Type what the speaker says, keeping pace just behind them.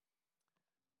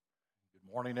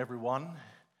Morning, everyone,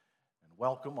 and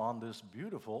welcome on this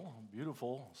beautiful,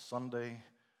 beautiful Sunday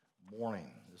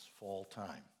morning, this fall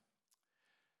time.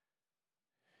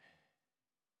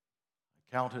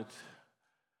 I count it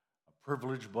a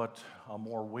privilege, but a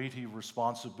more weighty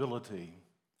responsibility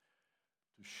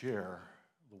to share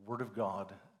the Word of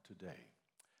God today.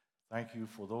 Thank you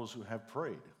for those who have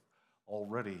prayed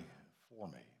already for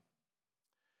me.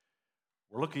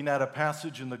 We're looking at a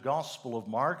passage in the Gospel of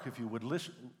Mark. If you would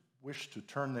wish to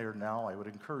turn there now, I would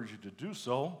encourage you to do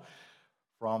so,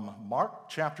 from Mark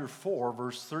chapter 4,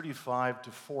 verse 35 to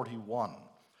 41.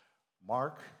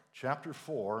 Mark chapter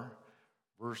 4,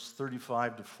 verse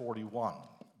 35 to 41.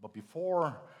 But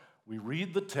before we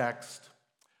read the text,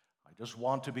 I just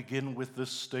want to begin with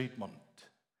this statement.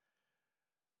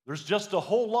 There's just a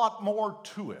whole lot more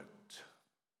to it.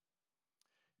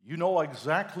 You know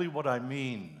exactly what I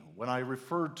mean when I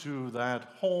refer to that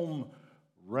home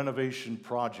renovation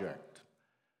project.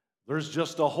 There's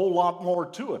just a whole lot more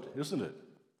to it, isn't it?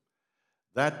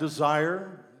 That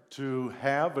desire to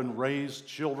have and raise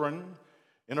children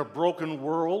in a broken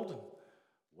world,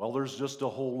 well, there's just a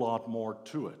whole lot more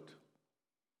to it.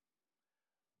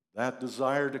 That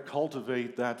desire to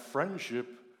cultivate that friendship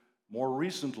more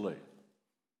recently,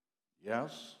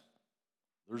 yes,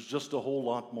 there's just a whole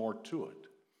lot more to it.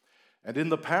 And in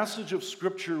the passage of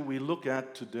Scripture we look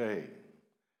at today,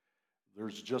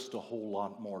 there's just a whole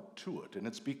lot more to it. And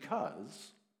it's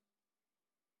because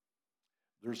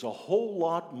there's a whole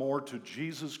lot more to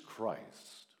Jesus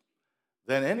Christ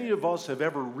than any of us have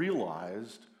ever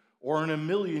realized or in a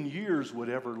million years would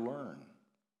ever learn.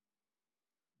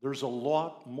 There's a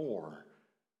lot more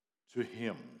to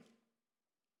him.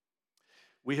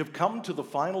 We have come to the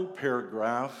final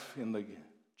paragraph in the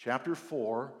chapter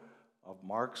 4 of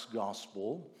Mark's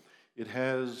Gospel. It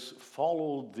has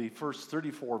followed the first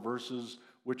 34 verses,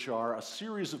 which are a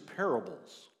series of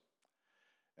parables.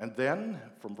 And then,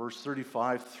 from verse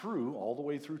 35 through, all the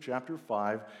way through chapter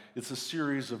 5, it's a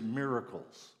series of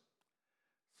miracles.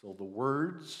 So the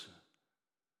words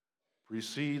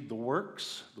precede the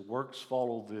works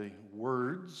follow the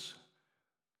words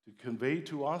to convey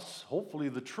to us, hopefully,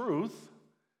 the truth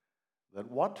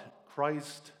that what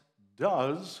Christ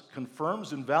does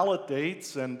confirms and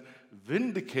validates and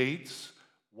vindicates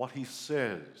what he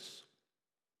says.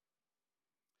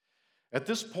 At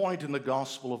this point in the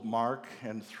Gospel of Mark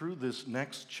and through this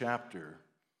next chapter,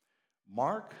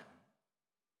 Mark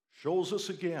shows us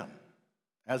again,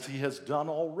 as he has done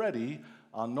already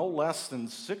on no less than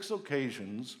 6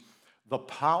 occasions, the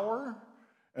power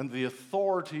and the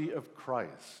authority of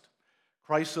Christ.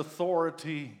 Christ's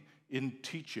authority in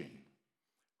teaching,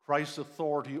 Christ's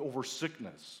authority over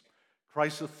sickness,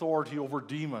 Christ's authority over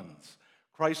demons,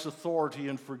 Christ's authority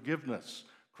in forgiveness,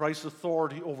 Christ's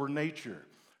authority over nature,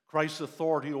 Christ's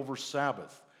authority over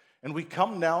Sabbath. And we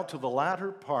come now to the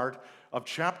latter part of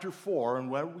chapter 4, and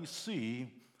where we see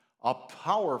a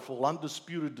powerful,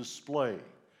 undisputed display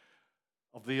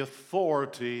of the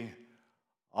authority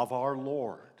of our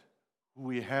Lord, who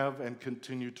we have and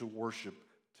continue to worship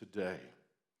today.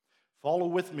 Follow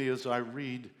with me as I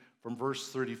read from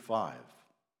verse 35.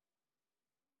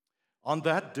 On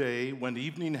that day, when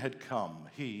evening had come,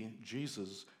 he,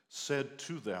 Jesus, said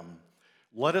to them,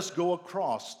 "Let us go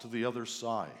across to the other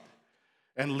side."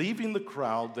 And leaving the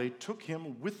crowd, they took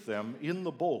him with them in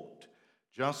the boat,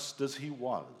 just as he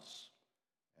was,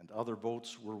 and other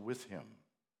boats were with him.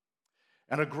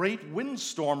 And a great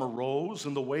windstorm arose,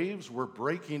 and the waves were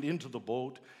breaking into the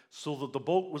boat, so that the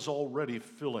boat was already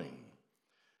filling.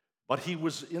 But he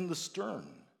was in the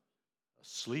stern,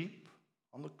 asleep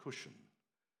on the cushion.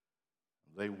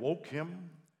 They woke him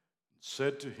and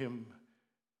said to him,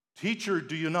 "Teacher,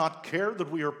 do you not care that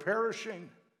we are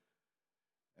perishing?"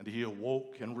 And he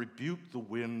awoke and rebuked the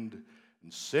wind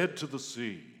and said to the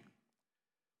sea,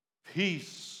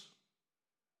 "Peace,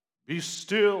 be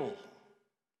still."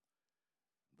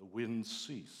 The wind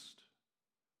ceased.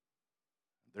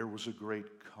 There was a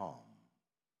great calm.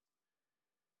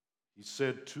 He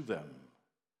said to them,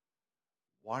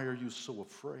 "Why are you so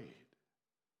afraid?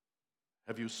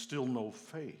 Have you still no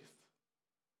faith?"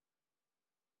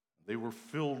 They were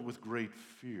filled with great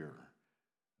fear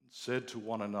and said to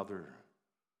one another,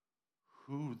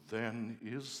 "Who then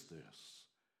is this,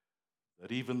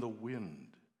 that even the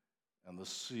wind and the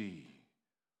sea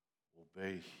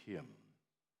obey him?"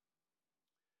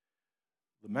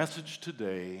 The message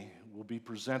today will be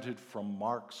presented from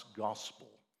Mark's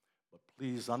Gospel, but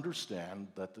please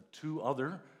understand that the 2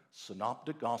 other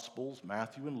synoptic Gospels,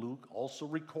 Matthew and Luke, also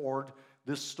record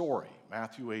this story,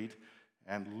 Matthew 8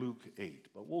 and Luke 8,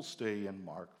 but we'll stay in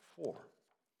Mark 4.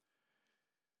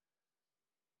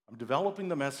 I'm developing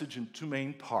the message in two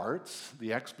main parts: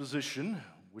 the exposition,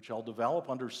 which I'll develop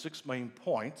under 6 main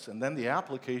points, and then the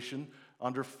application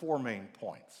under 4 main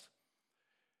points.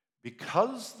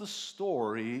 Because the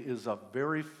story is a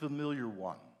very familiar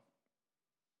one,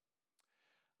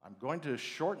 I'm going to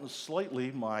shorten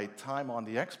slightly my time on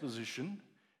the exposition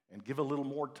and give a little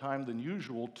more time than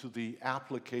usual to the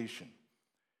application,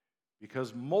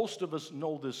 because most of us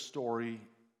know this story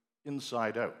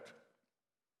inside out.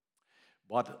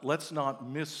 But let's not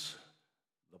miss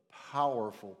the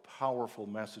powerful, powerful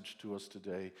message to us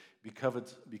today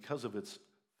because of its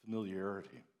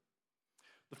familiarity.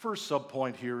 The first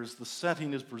subpoint here is the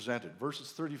setting is presented,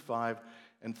 verses 35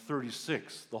 and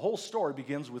 36. The whole story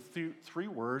begins with 3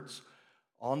 words: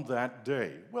 on that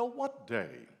day. Well, what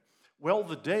day? Well,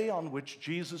 the day on which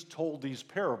Jesus told these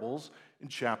parables in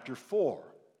chapter 4,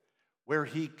 where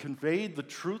he conveyed the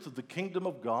truth of the kingdom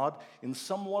of God in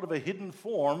somewhat of a hidden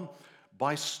form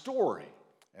by story.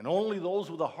 And only those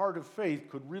with a heart of faith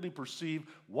could really perceive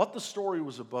what the story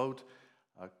was about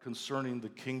concerning the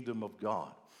kingdom of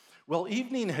God. Well,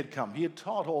 evening had come. He had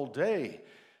taught all day,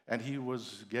 and he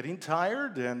was getting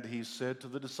tired, and he said to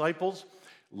the disciples,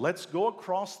 "Let's go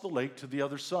across the lake to the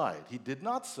other side." He did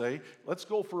not say, "Let's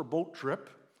go for a boat trip."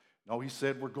 No, he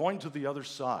said, "We're going to the other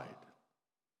side."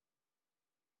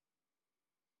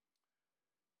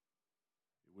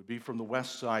 It would be from the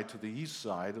west side to the east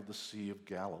side of the Sea of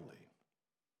Galilee.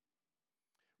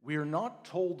 We are not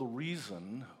told the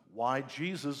reason why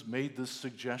Jesus made this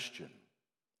suggestion.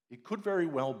 It could very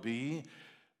well be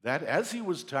that as he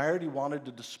was tired, he wanted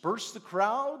to disperse the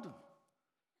crowd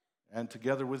and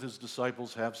together with his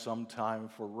disciples have some time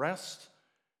for rest,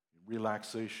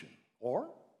 relaxation, or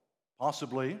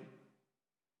possibly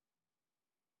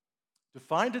to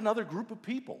find another group of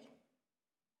people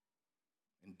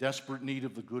in desperate need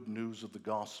of the good news of the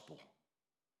gospel.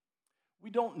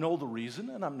 We don't know the reason,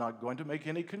 and I'm not going to make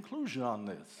any conclusion on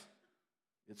this.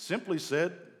 It simply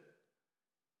said,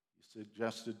 he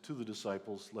suggested to the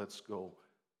disciples, "Let's go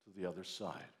to the other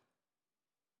side."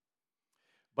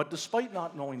 But despite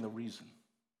not knowing the reason,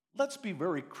 let's be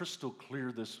very crystal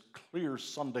clear this clear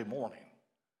Sunday morning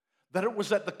that it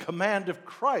was at the command of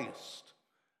Christ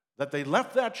that they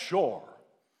left that shore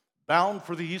bound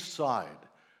for the east side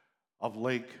of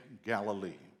Lake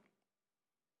Galilee.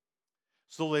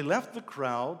 So they left the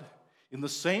crowd in the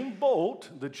same boat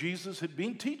that Jesus had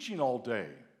been teaching all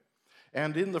day.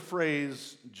 And in the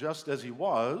phrase, "just as he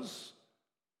was,"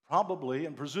 probably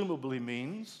and presumably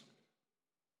means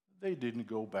they didn't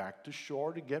go back to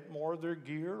shore to get more of their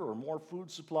gear or more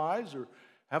food supplies or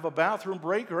have a bathroom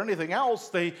break or anything else.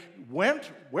 They went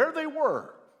where they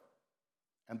were,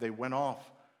 and they went off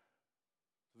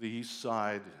to the east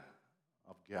side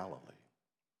of Galilee.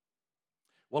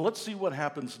 Well, let's see what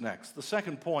happens next. The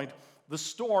second point, the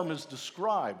storm is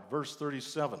described, verse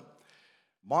 37.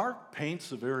 Mark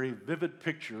paints a very vivid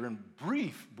picture in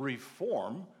brief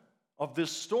form of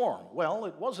this storm. Well,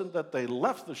 it wasn't that they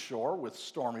left the shore with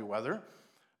stormy weather,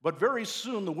 but very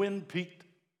soon the wind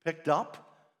picked up,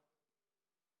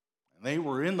 and they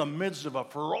were in the midst of a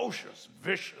ferocious,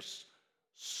 vicious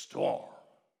storm.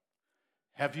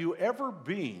 Have you ever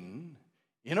been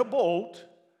in a boat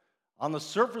on the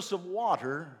surface of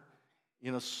water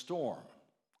in a storm?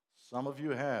 Some of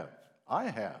you have. I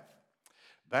have.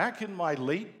 Back in my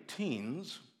late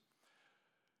teens,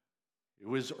 it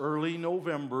was early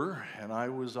November, and I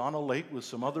was on a lake with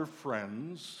some other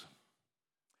friends.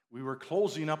 We were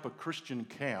closing up a Christian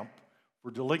camp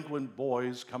for delinquent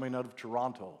boys coming out of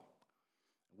Toronto.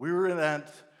 We were in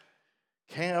that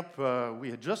camp.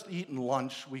 We had just eaten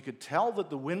lunch. We could tell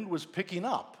that the wind was picking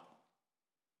up.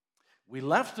 We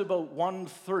left about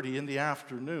 1:30 in the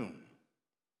afternoon.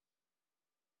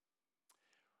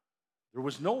 There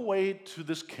was no way to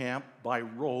this camp by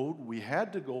road. We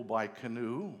had to go by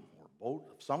canoe or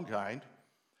boat of some kind.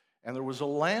 And there was a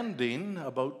landing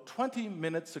about 20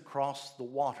 minutes across the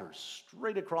water,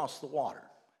 straight across the water.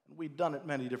 And we'd done it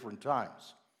many different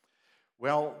times.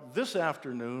 Well, this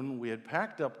afternoon, we had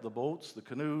packed up the boats, the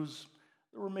canoes.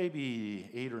 There were maybe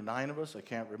 8 or 9 of us, I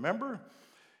can't remember.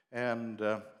 And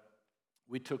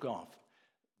we took off.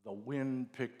 The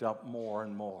wind picked up more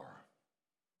and more.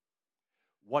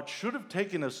 What should have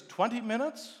taken us 20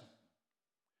 minutes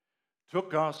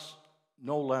took us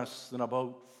no less than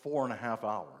about 4.5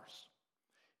 hours.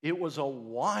 It was a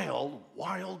wild,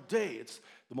 wild day. It's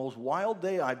the most wild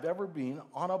day I've ever been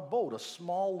on a boat, a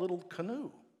small little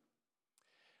canoe.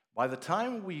 By the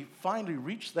time we finally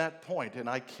reached that point, and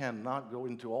I cannot go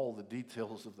into all the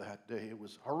details of that day, it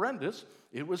was horrendous,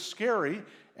 it was scary,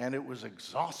 and it was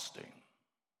exhausting.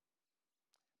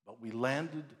 But we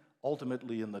landed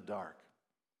ultimately in the dark.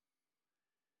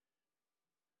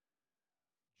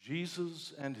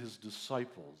 Jesus and his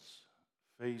disciples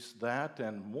faced that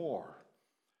and more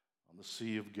on the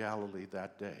Sea of Galilee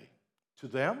that day. To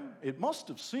them, it must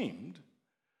have seemed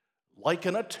like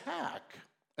an attack,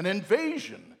 an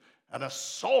invasion, an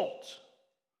assault.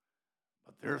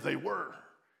 But there they were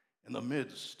in the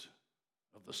midst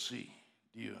of the sea.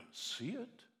 Do you see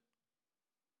it?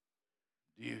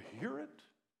 Do you hear it?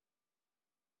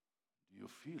 Do you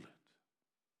feel it?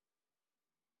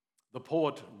 The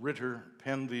poet Ritter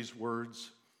penned these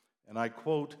words, and I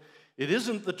quote, "It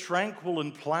isn't the tranquil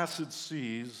and placid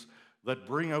seas that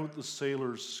bring out the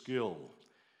sailor's skill.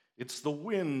 It's the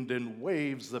wind and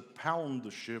waves that pound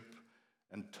the ship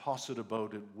and toss it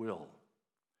about at will."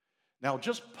 Now,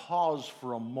 just pause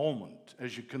for a moment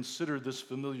as you consider this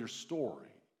familiar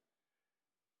story.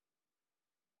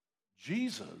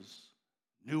 Jesus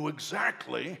knew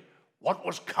exactly what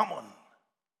was coming.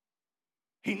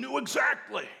 He knew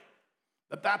exactly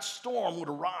that storm would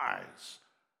arise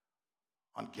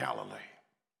on Galilee.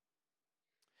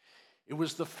 It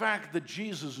was the fact that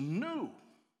Jesus knew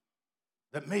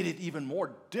that made it even more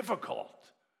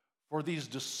difficult for these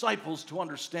disciples to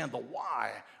understand the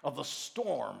why of the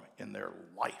storm in their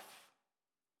life.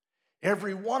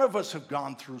 Every one of us have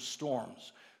gone through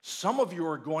storms. Some of you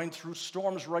are going through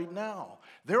storms right now.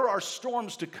 There are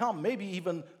storms to come, maybe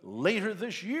even later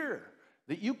this year,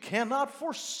 that you cannot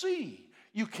foresee.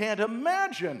 You can't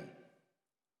imagine.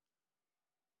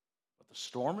 But the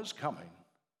storm is coming,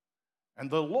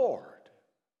 and the Lord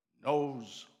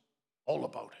knows all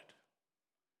about it.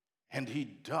 And he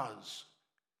does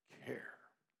care.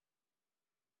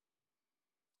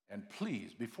 And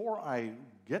please, before I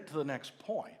get to the next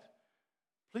point,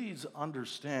 please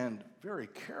understand very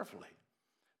carefully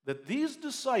that these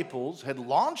disciples had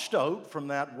launched out from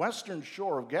that western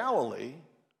shore of Galilee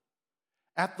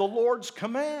at the Lord's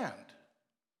command.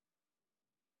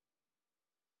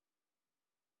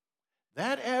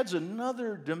 That adds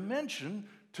another dimension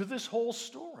to this whole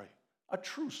story, a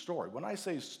true story. When I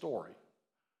say story,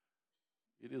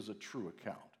 it is a true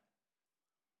account.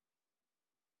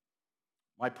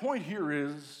 My point here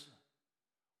is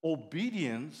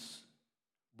obedience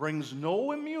brings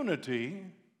no immunity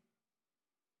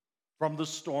from the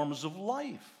storms of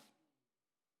life.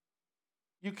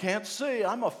 You can't say,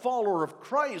 "I'm a follower of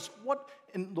Christ. What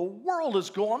in the world is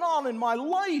going on in my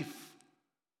life?"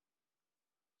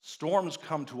 Storms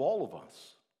come to all of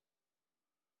us,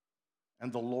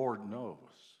 and the Lord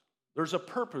knows. There's a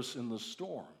purpose in the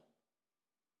storm.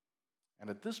 And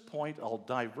at this point, I'll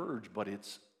diverge, but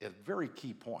it's a very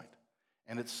key point,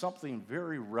 and it's something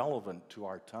very relevant to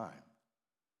our time.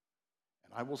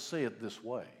 And I will say it this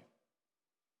way.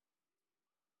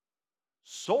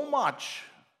 So much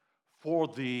for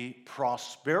the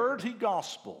prosperity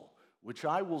gospel, which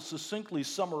I will succinctly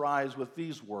summarize with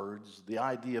these words, the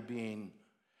idea being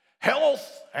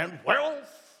health and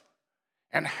wealth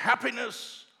and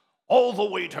happiness all the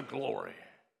way to glory.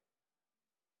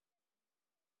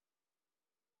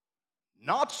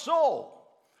 Not so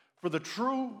for the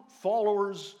true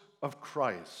followers of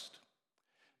Christ.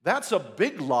 That's a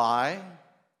big lie.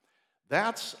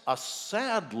 That's a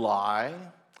sad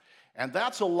lie. And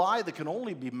that's a lie that can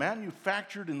only be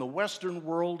manufactured in the Western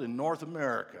world in North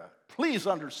America. Please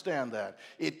understand that.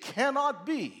 It cannot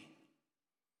be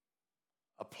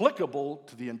applicable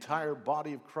to the entire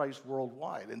body of Christ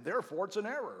worldwide, and therefore it's an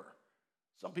error.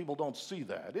 Some people don't see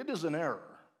that. It is an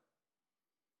error.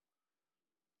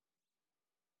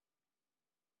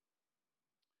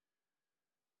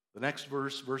 The next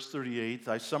verse, verse 38,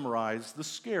 I summarize, the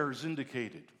scares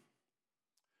indicated.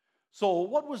 So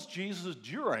what was Jesus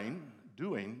doing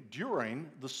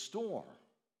during the storm?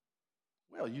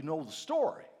 Well, you know the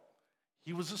story.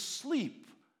 He was asleep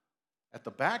at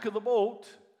the back of the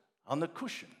boat on the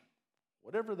cushion.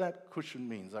 Whatever that cushion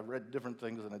means. I've read different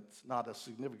things, and it's not a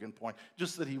significant point,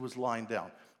 just that he was lying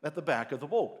down at the back of the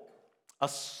boat,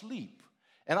 asleep.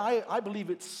 And I believe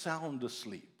it's sound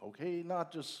asleep, okay?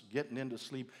 Not just getting into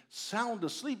sleep. Sound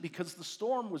asleep, because the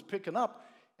storm was picking up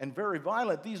and very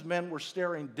violent. These men were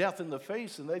staring death in the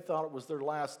face, and they thought it was their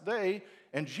last day,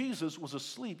 and Jesus was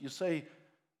asleep. You say,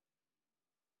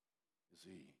 is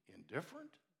he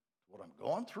indifferent to what I'm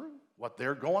going through, what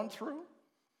they're going through?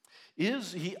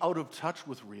 Is he out of touch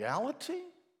with reality?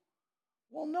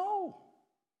 Well, no.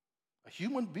 A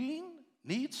human being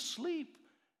needs sleep.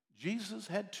 Jesus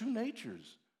had two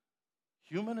natures,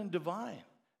 human and divine.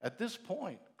 At this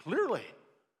point, clearly,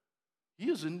 he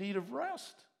is in need of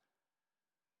rest.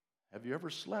 Have you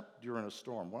ever slept during a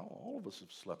storm? Well, all of us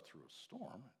have slept through a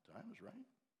storm at times, right?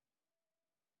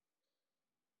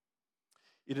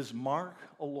 It is Mark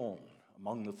alone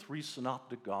among the three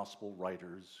synoptic gospel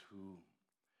writers who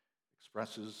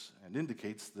expresses and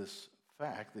indicates this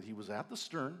fact that he was at the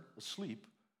stern, asleep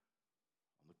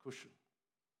on the cushion.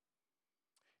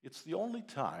 It's the only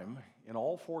time in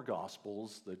all four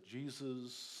Gospels that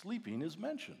Jesus sleeping is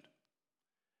mentioned.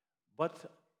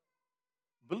 But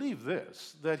believe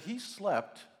this, that he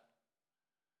slept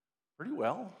pretty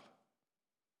well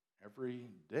every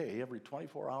day, every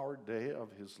 24-hour day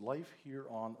of his life here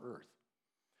on earth.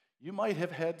 You might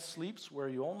have had sleeps where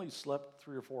you only slept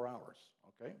 3 or 4 hours,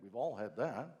 okay? We've all had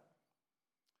that.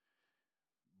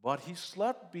 But he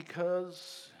slept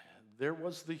because there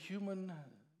was the human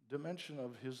dimension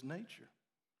of his nature,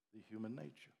 the human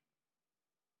nature.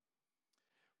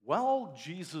 While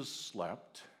Jesus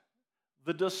slept,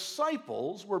 the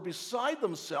disciples were beside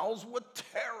themselves with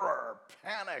terror,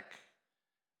 panic,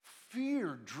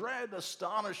 fear, dread,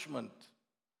 astonishment.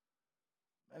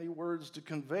 Many words to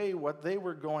convey what they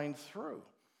were going through.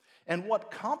 And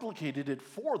what complicated it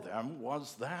for them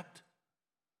was that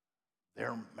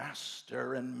their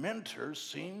master and mentor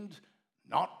seemed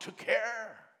not to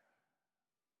care.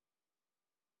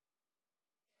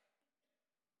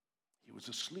 He was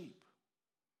asleep.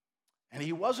 And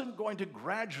he wasn't going to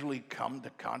gradually come to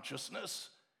consciousness.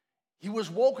 He was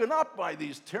woken up by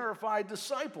these terrified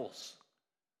disciples.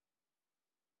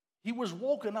 He was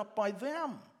woken up by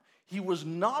them. He was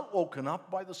not woken up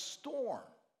by the storm.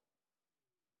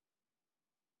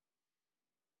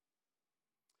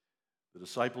 The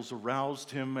disciples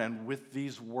aroused him, and with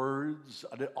these words,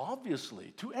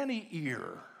 obviously, to any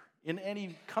ear, in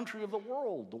any country of the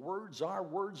world, the words are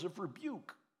words of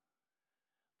rebuke.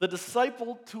 The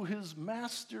disciple to his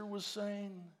master was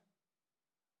saying,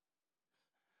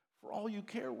 "For all you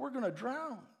care, we're going to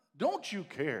drown. Don't you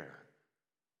care?"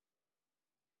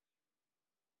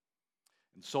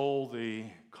 And so the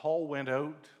call went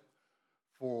out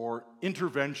for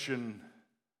intervention,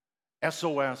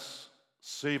 SOS,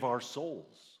 save our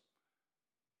souls.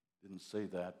 Didn't say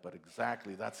that, but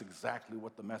that's exactly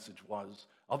what the message was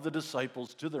of the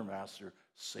disciples to their master: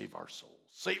 save our souls,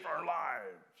 save our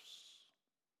lives.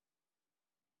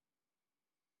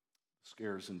 The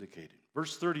scare is indicated.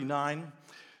 Verse 39,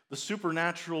 the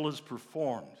supernatural is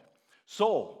performed.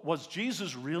 So, was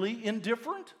Jesus really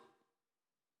indifferent?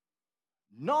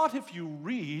 Not if you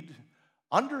read,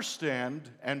 understand,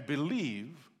 and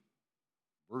believe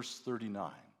verse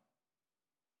 39.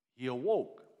 He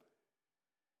awoke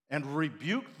and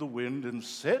rebuked the wind and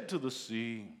said to the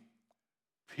sea,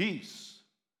 "Peace,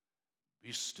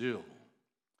 be still."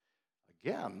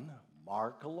 Again,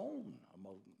 Mark alone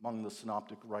among the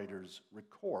synoptic writers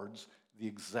records the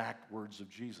exact words of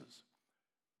Jesus.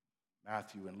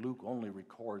 Matthew and Luke only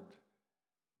record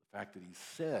the fact that he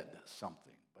said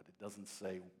something, but it doesn't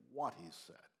say what he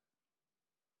said.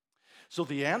 So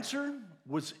the answer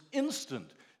was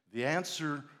instant. The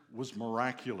answer was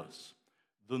miraculous.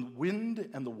 The wind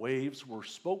and the waves were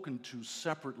spoken to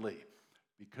separately,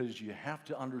 because you have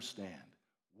to understand,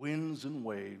 winds and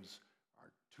waves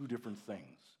are two different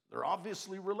things. They're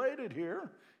obviously related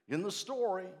here in the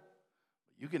story.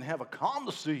 You can have a calm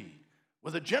sea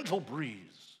with a gentle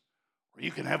breeze, or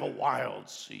you can have a wild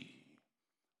sea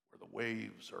where the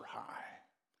waves are high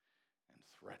and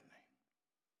threatening.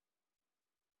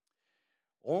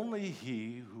 Only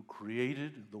he who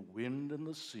created the wind and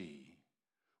the sea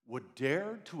would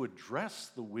dare to address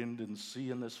the wind and sea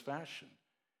in this fashion.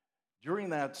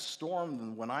 During that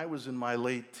storm, when I was in my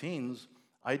late teens,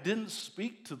 I didn't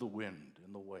speak to the wind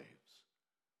and the waves.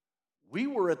 We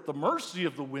were at the mercy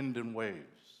of the wind and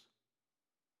waves.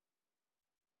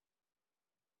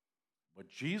 But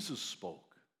Jesus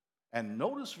spoke, and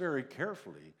notice very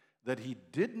carefully that he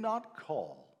did not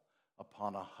call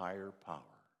upon a higher power.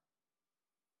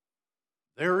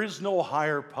 There is no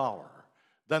higher power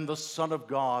than the Son of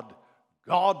God,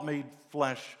 God made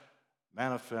flesh,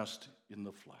 manifest in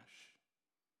the flesh.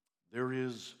 There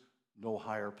is no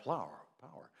higher power.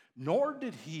 Nor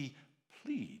did he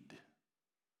plead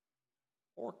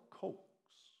or coax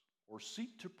or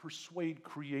seek to persuade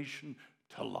creation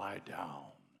to lie down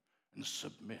and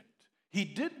submit. He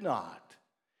did not.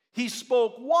 He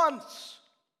spoke once,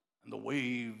 and the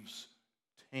waves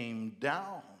tamed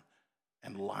down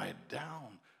and lied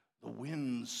down. The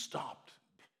wind stopped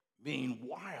being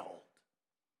wild.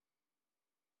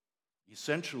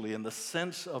 Essentially, in the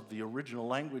sense of the original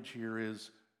language here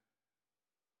is,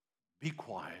 be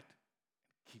quiet,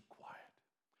 keep quiet.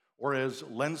 Or as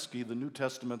Lenski, the New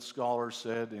Testament scholar,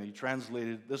 said, and he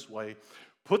translated it this way,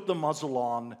 put the muzzle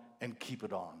on and keep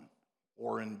it on.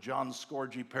 Or in John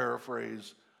Scorgie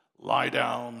paraphrase, lie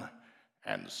down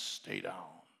and stay down.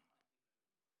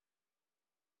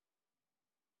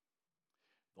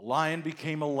 The lion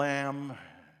became a lamb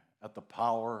at the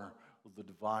power of the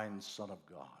divine Son of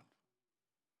God.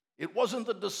 It wasn't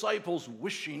the disciples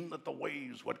wishing that the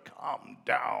waves would calm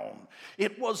down.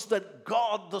 It was that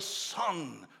God the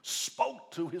Son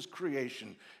spoke to his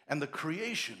creation, and the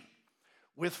creation,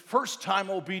 with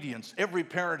first-time obedience. Every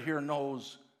parent here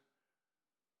knows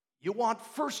you want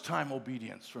first-time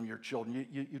obedience from your children.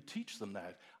 You teach them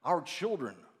that. Our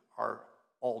children are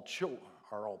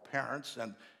all parents,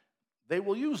 and they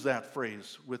will use that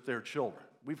phrase with their children.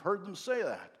 We've heard them say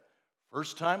that.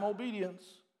 First-time obedience.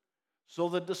 So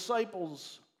the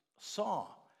disciples saw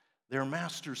their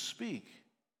master speak,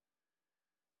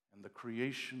 and the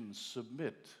creation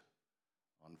submit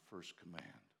on first command.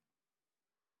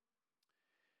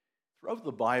 Throughout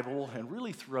the Bible, and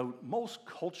really throughout most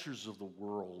cultures of the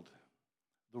world,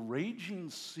 the raging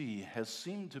sea has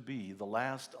seemed to be the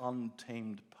last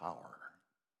untamed power.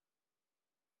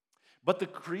 But the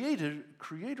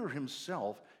Creator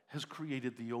himself has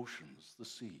created the oceans, the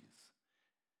seas.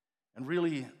 And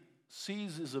really,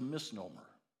 seas is a misnomer.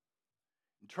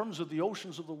 In terms of the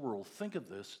oceans of the world, think of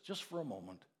this just for a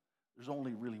moment. There's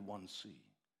only really one sea.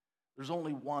 There's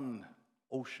only one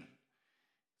ocean.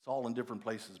 It's all in different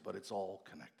places, but it's all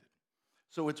connected.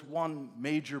 So it's one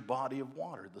major body of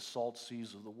water, the salt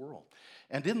seas of the world.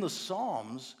 And in the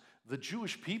Psalms, the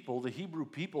Jewish people, the Hebrew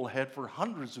people, had for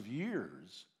hundreds of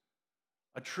years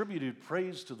attributed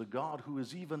praise to the God who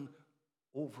is even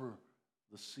over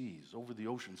the seas, over the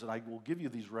oceans. And I will give you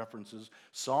these references.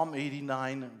 Psalm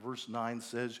 89, verse 9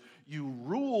 says, "You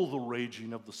rule the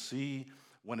raging of the sea.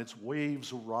 When its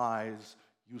waves arise,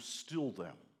 you still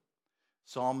them."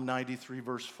 Psalm 93,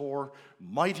 verse 4,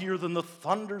 "Mightier than the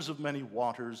thunders of many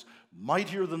waters,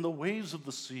 mightier than the waves of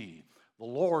the sea. The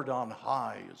Lord on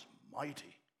high is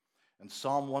mighty." And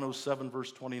Psalm 107,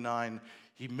 verse 29,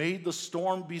 "He made the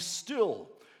storm be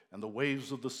still, and the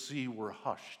waves of the sea were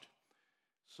hushed."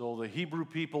 So the Hebrew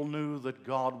people knew that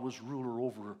God was ruler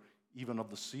over even of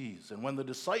the seas. And when the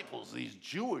disciples, these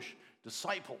Jewish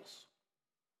disciples,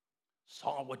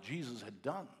 saw what Jesus had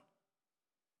done,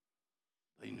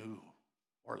 they knew,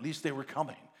 or at least they were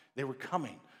coming. They were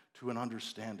coming to an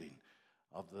understanding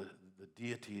of the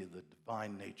deity, the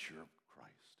divine nature of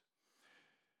Christ.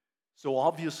 So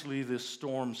obviously this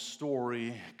storm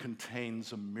story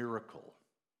contains a miracle.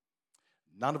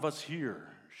 None of us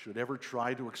here should ever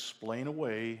try to explain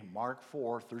away Mark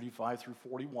 4, 35 through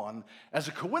 41 as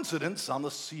a coincidence on the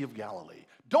Sea of Galilee.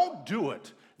 Don't do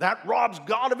it. That robs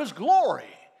God of his glory.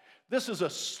 This is a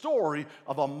story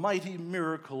of a mighty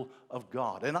miracle of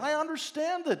God. And I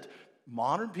understand that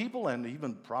modern people, and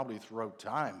even probably throughout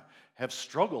time, have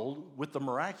struggled with the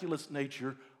miraculous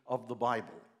nature of the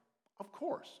Bible. Of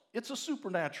course, it's a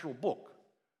supernatural book.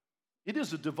 It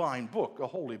is a divine book, a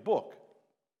holy book.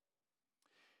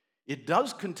 It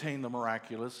does contain the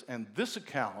miraculous, and this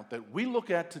account that we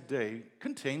look at today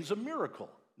contains a miracle,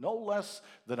 no less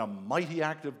than a mighty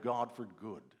act of God for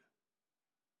good.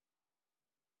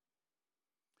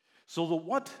 So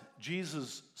what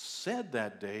Jesus said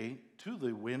that day to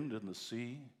the wind and the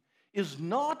sea is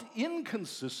not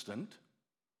inconsistent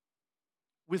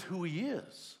with who he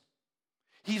is.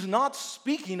 He's not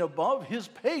speaking above his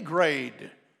pay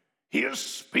grade. He is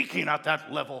speaking at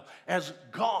that level as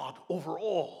God over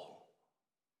all.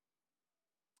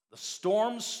 The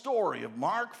storm story of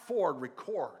Mark 4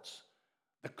 records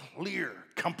the clear,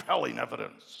 compelling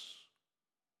evidence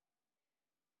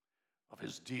of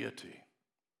his deity.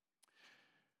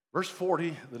 Verse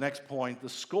 40, the next point, the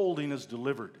scolding is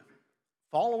delivered.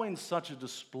 Following such a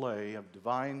display of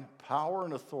divine power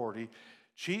and authority,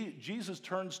 Jesus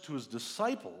turns to his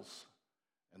disciples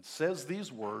and says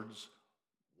these words,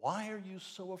 "Why are you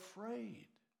so afraid?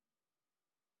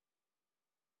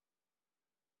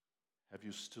 Have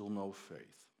you still no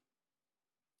faith?"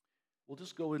 We'll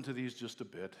just go into these just a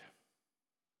bit.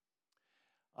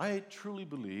 I truly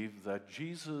believe that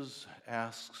Jesus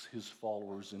asks his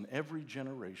followers in every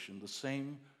generation the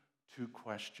same two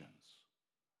questions.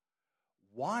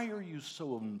 Why are you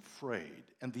so afraid?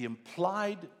 And the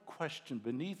implied question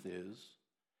beneath is,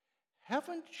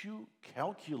 haven't you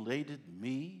calculated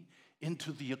me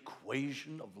into the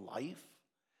equation of life?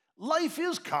 Life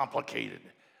is complicated.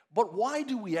 But why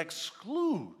do we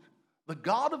exclude the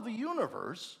God of the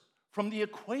universe from the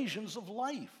equations of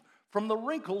life, from the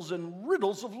wrinkles and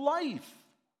riddles of life?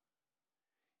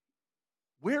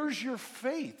 Where's your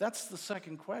faith? That's the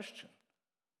second question.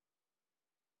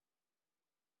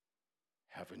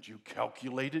 Haven't you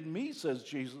calculated me, says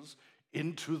Jesus,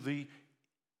 into the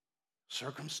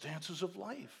circumstances of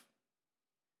life?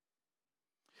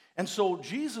 And so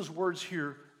Jesus' words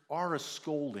here are a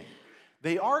scolding.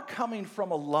 They are coming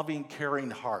from a loving,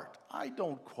 caring heart. I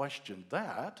don't question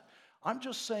that. I'm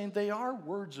just saying they are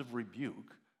words of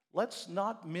rebuke. Let's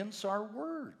not mince our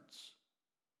words.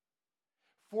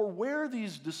 For where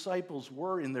these disciples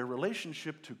were in their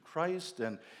relationship to Christ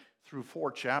and through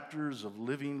 4 chapters of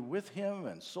living with him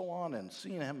and so on and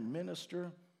seeing him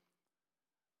minister,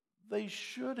 they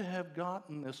should have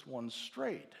gotten this one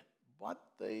straight, but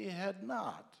they had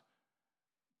not.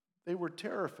 They were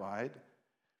terrified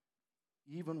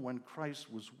even when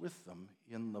Christ was with them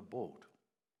in the boat.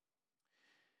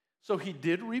 So he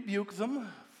did rebuke them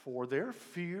for their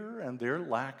fear and their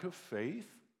lack of faith,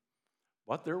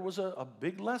 but there was a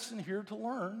big lesson here to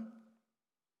learn.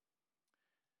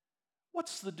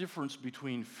 What's the difference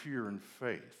between fear and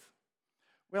faith?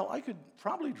 Well, I could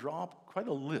probably draw up quite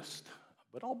a list,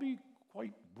 but I'll be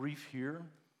quite brief here.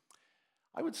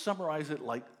 I would summarize it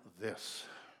like this.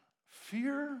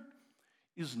 Fear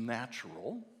is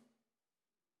natural.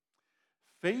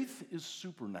 Faith is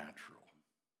supernatural.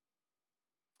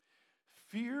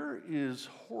 Fear is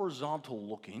horizontal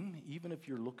looking, even if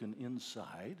you're looking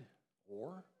inside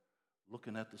or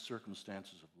looking at the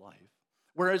circumstances of life.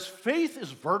 Whereas faith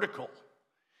is vertical.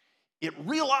 It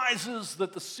realizes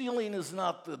that the ceiling is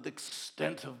not the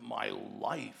extent of my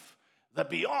life, that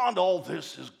beyond all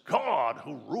this is God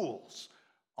who rules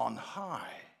on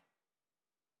high.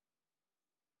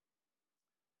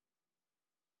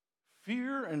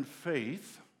 Fear and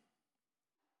faith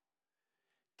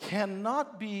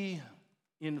cannot be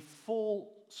in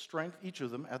full strength, each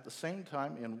of them, at the same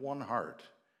time in one heart.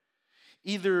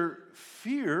 Either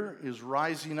fear is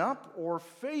rising up or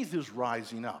faith is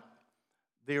rising up.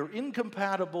 They are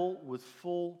incompatible with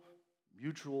full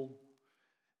mutual.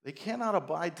 They cannot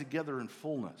abide together in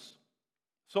fullness.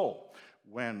 So,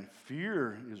 when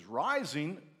fear is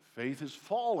rising, faith is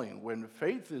falling. When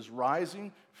faith is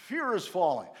rising, fear is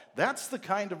falling. That's the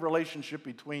kind of relationship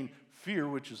between fear,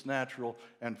 which is natural,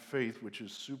 and faith, which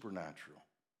is supernatural.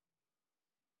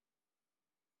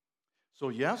 So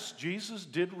yes, Jesus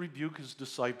did rebuke his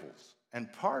disciples,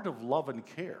 and part of love and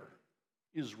care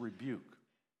is rebuke.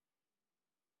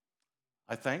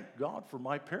 I thank God for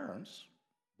my parents.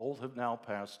 Both have now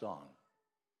passed on.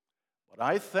 But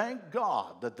I thank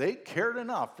God that they cared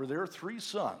enough for their 3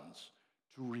 sons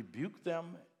to rebuke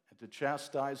them and to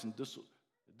chastise and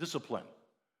discipline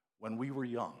when we were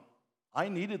young. I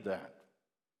needed that.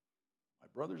 My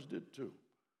brothers did too.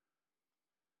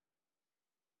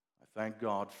 I thank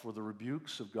God for the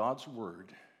rebukes of God's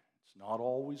word. It's not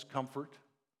always comfort.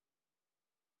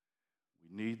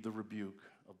 We need the rebuke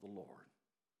of the Lord.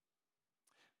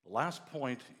 The last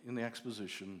point in the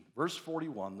exposition, verse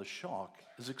 41, the shock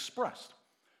is expressed.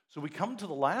 So we come to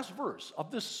the last verse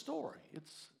of this story.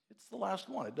 It's the last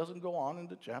one. It doesn't go on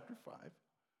into chapter 5.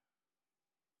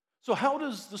 So how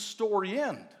does the story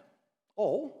end?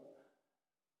 Oh,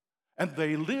 and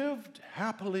they lived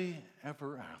happily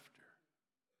ever after.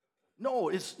 No,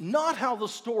 it's not how the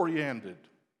story ended.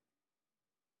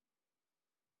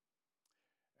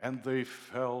 And they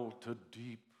fell to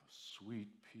deep, sweet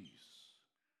peace.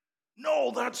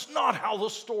 No, that's not how the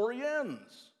story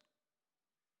ends.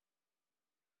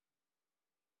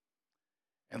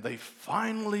 And they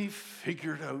finally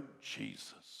figured out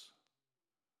Jesus.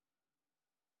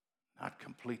 Not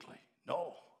completely.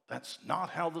 No, that's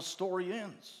not how the story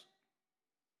ends.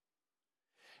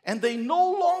 And they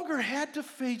no longer had to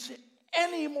face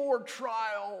any more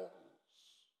trials.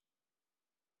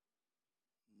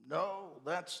 No,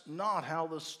 that's not how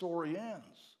the story ends.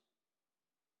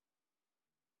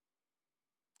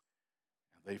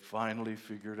 And they finally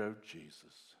figured out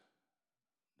Jesus.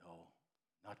 No,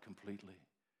 not completely.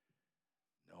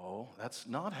 No, that's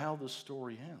not how the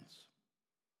story ends.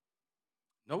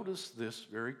 Notice this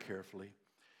very carefully.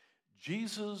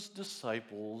 Jesus'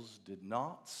 disciples did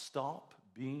not stop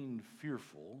being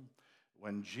fearful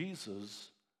when Jesus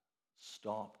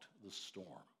stopped the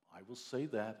storm. I will say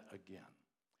that again.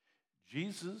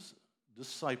 Jesus'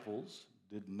 disciples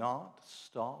did not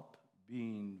stop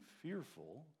being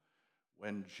fearful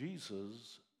when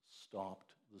Jesus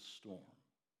stopped the storm.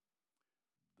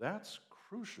 That's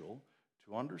crucial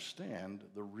to understand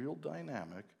the real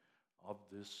dynamic of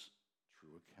this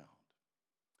true account.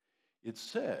 It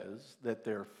says that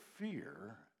their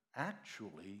fear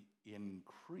actually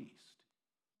increased.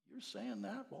 You're saying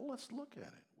that? Well, let's look at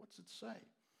it. What's it say?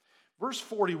 Verse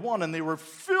 41, and they were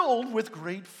filled with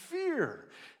great fear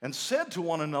and said to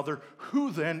one another, who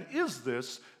then is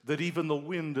this that even the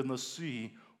wind and the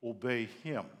sea obey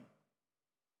him?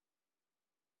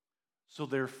 So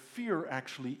their fear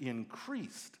actually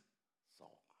increased. So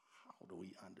how do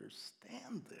we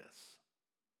understand this?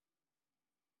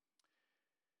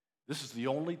 This is the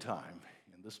only time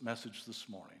in this message this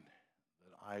morning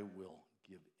that I will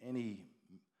give any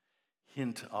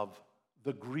hint of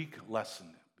the Greek lesson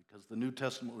because the New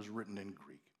Testament was written in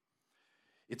Greek.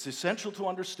 It's essential to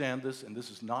understand this, and this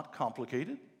is not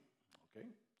complicated. Okay,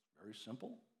 very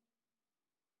simple.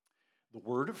 The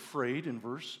word afraid in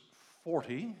verse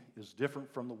 40 is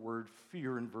different from the word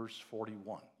fear in verse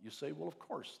 41. You say, well, of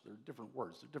course, they're different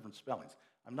words, they're different spellings.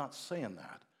 I'm not saying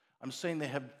that. I'm saying they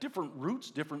have different roots,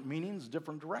 different meanings,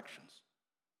 different directions.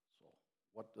 So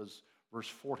what does verse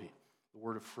 40, the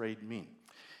word afraid, mean?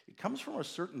 It comes from a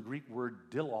certain Greek word,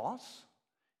 dilos,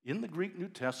 in the Greek New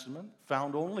Testament,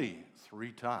 found only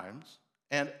 3 times,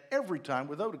 and every time,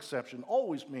 without exception,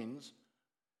 always means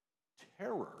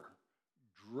terror,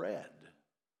 dread.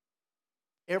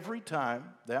 Every time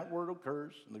that word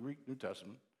occurs in the Greek New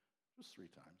Testament, just 3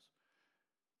 times,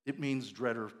 it means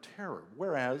dread or terror.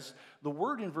 Whereas the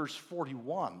word in verse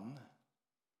 41,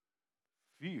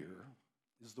 fear,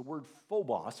 is the word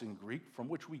phobos in Greek, from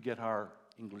which we get our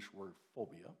English word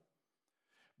phobia.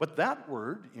 But that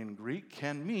word in Greek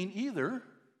can mean either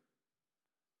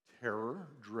terror,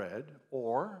 dread,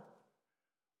 or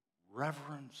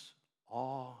reverence,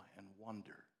 awe, and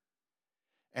wonder.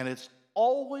 And it's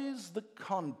always the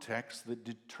context that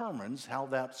determines how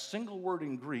that single word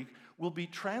in Greek will be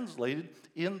translated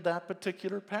in that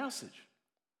particular passage.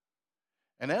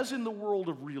 And as in the world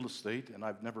of real estate, and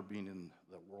I've never been in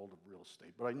the world of real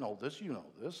estate, but I know this, you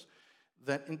know this,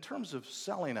 that in terms of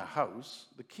selling a house,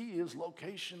 the key is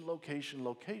location, location,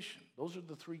 location. Those are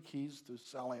the 3 keys to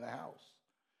selling a house.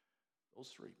 Those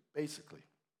 3, basically.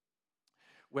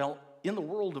 Well, in the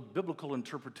world of biblical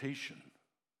interpretation,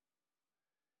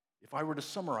 if I were to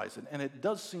summarize it, and it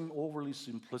does seem overly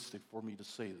simplistic for me to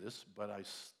say this, but I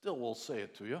still will say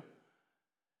it to you,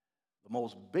 the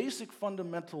most basic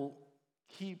fundamental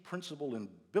key principle in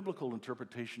biblical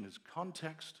interpretation is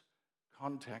context,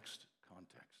 context,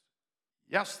 context.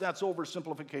 Yes, that's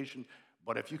oversimplification,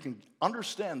 but if you can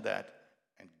understand that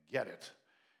and get it,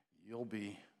 you'll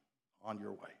be on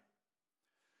your way.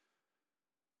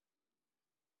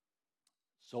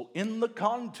 So in the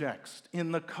context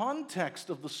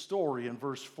of the story in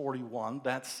verse 41,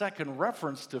 that second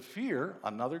reference to fear,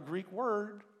 another Greek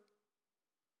word,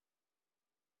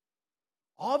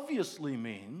 obviously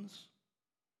means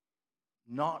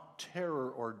not terror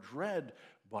or dread,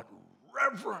 but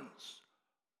reverence,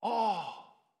 awe,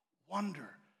 wonder.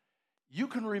 You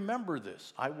can remember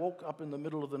this. I woke up in the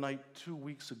middle of the night 2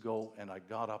 weeks ago, and I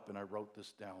got up and I wrote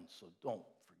this down, so don't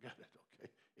forget it, okay?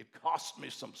 It cost me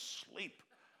some sleep.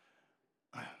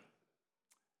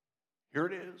 Here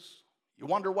it is. You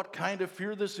wonder what kind of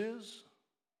fear this is?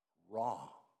 Raw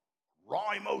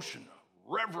emotion,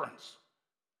 reverence,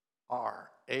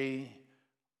 R-A-W,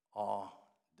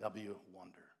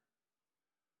 wonder.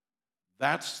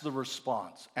 That's the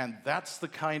response, and that's the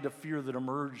kind of fear that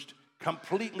emerged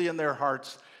completely in their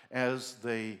hearts as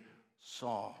they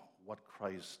saw what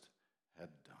Christ had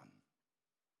done.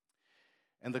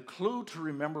 And the clue to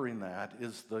remembering that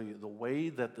is the way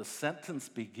that the sentence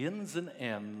begins and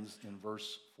ends in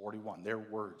verse 41. Their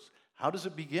words. How does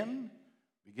it begin?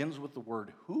 It begins with the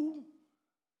word who,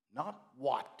 not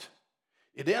what.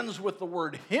 It ends with the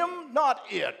word him, not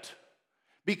it.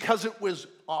 Because it was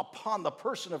upon the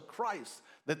person of Christ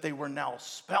that they were now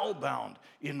spellbound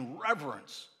in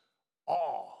reverence,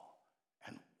 awe,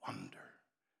 and wonder.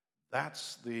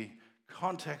 That's the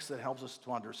context that helps us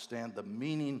to understand the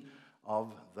meaning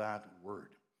of that word.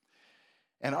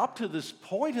 And up to this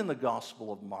point in the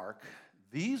Gospel of Mark,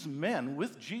 these men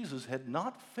with Jesus had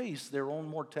not faced their own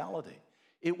mortality.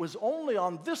 It was only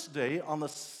on this day on the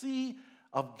Sea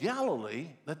of Galilee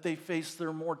that they faced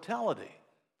their mortality.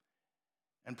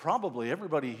 And probably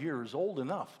everybody here is old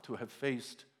enough to have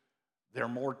faced their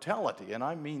mortality. And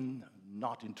I mean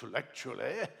not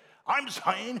intellectually. I'm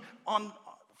saying on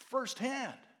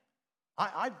firsthand.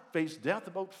 I've faced death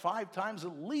about 5 times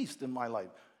at least in my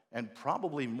life, and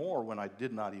probably more when I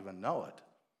did not even know it.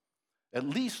 At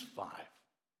least 5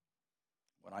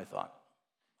 when I thought,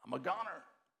 I'm a goner,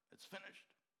 it's finished.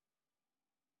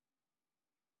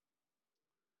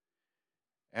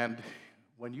 And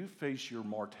when you face your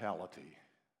mortality,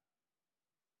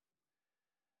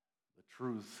 the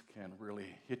truth can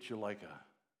really hit you like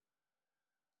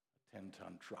a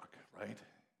 10-ton truck, right?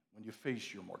 When you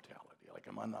face your mortality, like,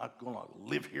 am I not going to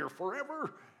live here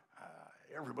forever?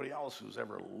 Everybody else who's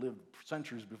ever lived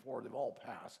centuries before, they've all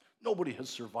passed. Nobody has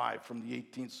survived from the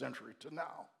 18th century to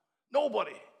now.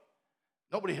 Nobody.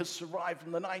 Nobody has survived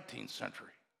from the 19th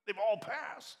century. They've all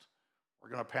passed. We're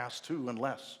going to pass too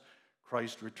unless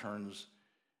Christ returns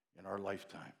in our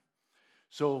lifetime.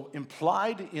 So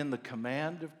implied in the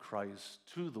command of Christ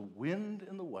to the wind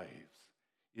and the waves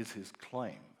is his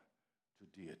claim to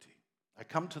deity. I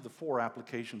come to the 4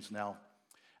 applications now.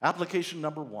 Application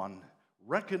number 1,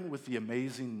 reckon with the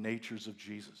amazing natures of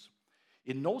Jesus.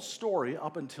 In no story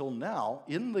up until now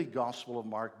in the Gospel of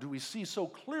Mark do we see so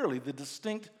clearly the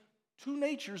distinct 2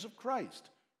 natures of Christ,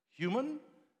 human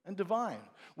and divine.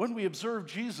 When we observe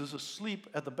Jesus asleep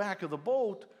at the back of the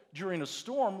boat during a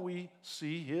storm, we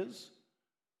see his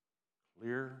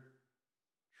clear,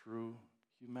 true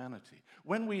humanity.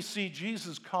 When we see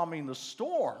Jesus calming the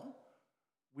storm,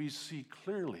 we see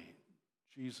clearly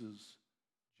Jesus'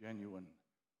 genuine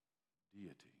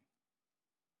deity.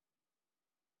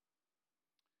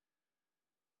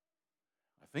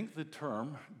 I think the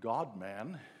term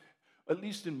God-man, at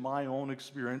least in my own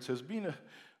experience, I've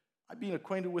been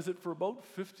acquainted with it for about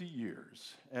 50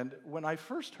 years. And when I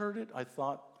first heard it, I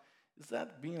thought, is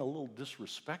that being a little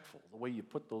disrespectful, the way you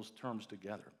put those terms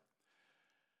together?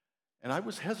 And I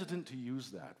was hesitant to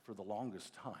use that for the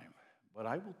longest time. But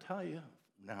I will tell you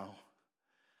now,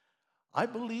 I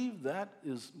believe that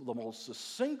is the most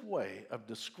succinct way of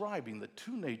describing the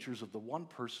 2 natures of the one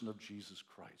person of Jesus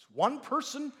Christ. One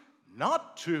person,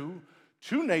 not 2.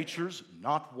 2 natures,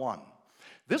 not 1.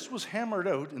 This was hammered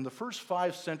out in the first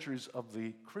 5 centuries of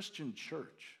the Christian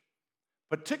church,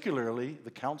 particularly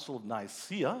the Council of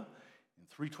Nicaea in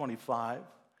 325,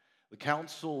 the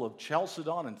Council of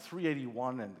Chalcedon in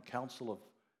 381, and the Council of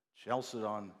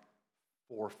Chalcedon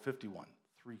 451,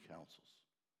 3 councils.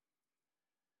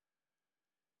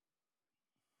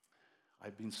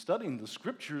 I've been studying the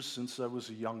scriptures since I was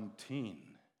a young teen,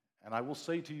 and I will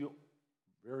say to you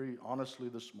very honestly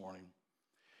this morning,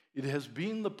 it has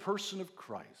been the person of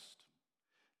Christ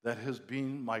that has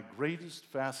been my greatest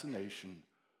fascination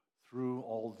through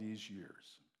all these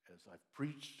years. As I've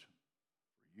preached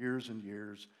for years and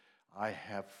years, I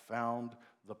have found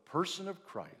the person of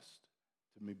Christ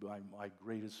to be my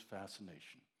greatest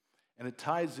fascination. And it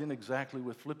ties in exactly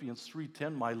with Philippians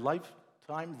 3:10, my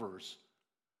lifetime verse,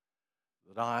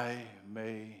 that I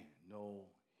may know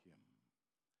him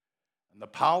and the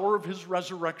power of his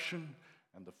resurrection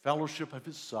and the fellowship of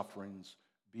his sufferings,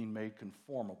 being made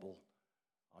conformable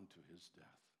unto his death.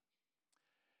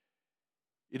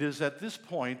 It is at this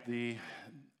point, the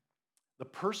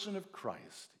person of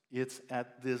Christ, it's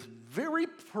at this very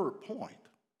point,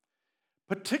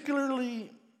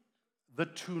 particularly the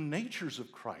 2 natures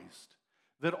of Christ,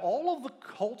 that all of the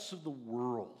cults of the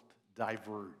world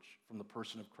diverge from the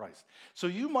person of Christ. So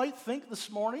you might think this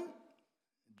morning,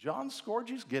 John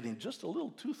Scorgi's getting just a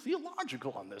little too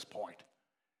theological on this point.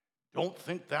 Don't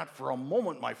think that for a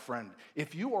moment, my friend.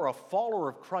 If you are a follower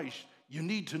of Christ, you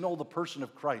need to know the person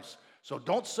of Christ. So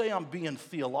don't say I'm being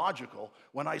theological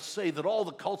when I say that all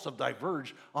the cults have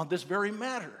diverged on this very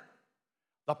matter.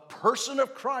 The person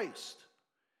of Christ,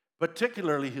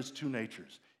 particularly his 2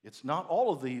 natures. It's not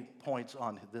all of the points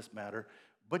on this matter,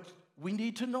 but we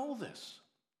need to know this.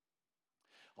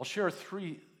 I'll share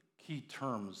 3 key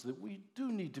terms that we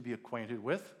do need to be acquainted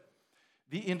with.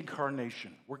 The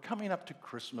incarnation. We're coming up to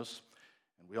Christmas,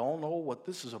 and we all know what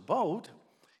this is about.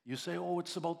 You say, oh,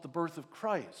 it's about the birth of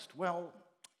Christ. Well,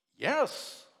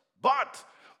 yes, but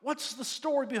what's the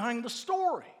story behind the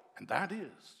story? And that is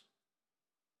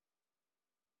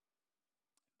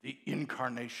the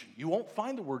incarnation. You won't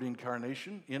find the word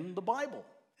incarnation in the Bible.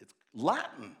 It's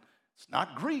Latin. It's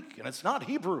not Greek, and it's not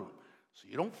Hebrew. So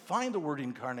you don't find the word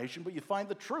incarnation, but you find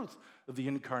the truth of the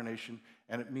incarnation,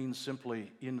 and it means simply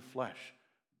in flesh.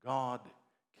 God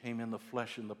came in the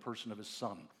flesh in the person of his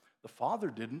Son. The Father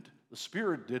didn't, the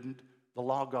Spirit didn't, the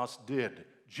Logos did.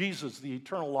 Jesus, the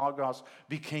eternal Logos,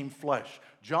 became flesh.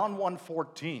 John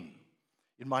 1:14.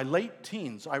 In my late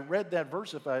teens, I read that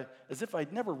verse as if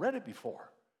I'd never read it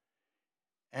before.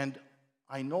 And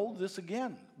I know this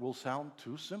again will sound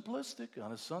too simplistic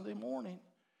on a Sunday morning,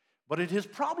 but it has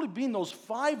probably been those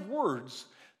 5 words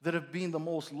that have been the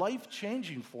most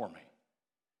life-changing for me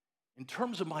in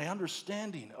terms of my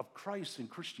understanding of Christ and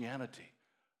Christianity.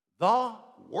 The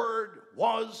Word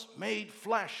was made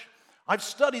flesh. I've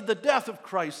studied the death of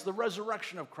Christ, the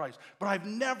resurrection of Christ, but I've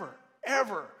never,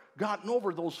 ever gotten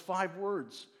over those 5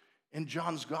 words in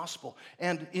John's gospel.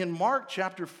 And in Mark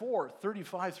chapter 4,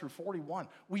 35 through 41,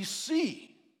 we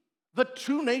see the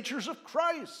 2 natures of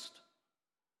Christ.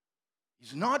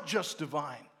 He's not just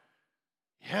divine.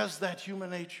 He has that human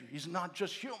nature. He's not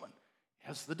just human. He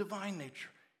has the divine nature.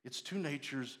 It's 2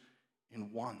 natures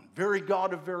in one. Very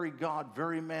God of very God,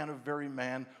 very man of very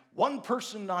man. One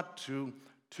person, not 2.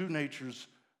 2 natures,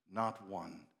 not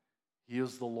 1. He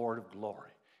is the Lord of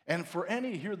glory. And for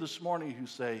any here this morning who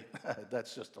say,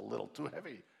 that's just a little too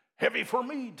heavy for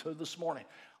me this morning,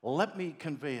 let me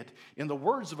convey it in the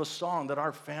words of a song that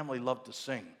our family loved to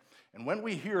sing. And when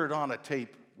we hear it on a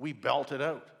tape, We belt it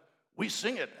out. We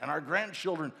sing it, and our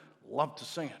grandchildren love to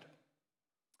sing it.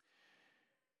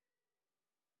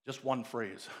 Just one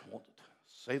phrase. I won't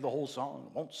say the whole song.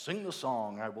 I won't sing the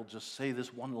song. I will just say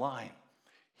this one line.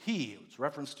 It's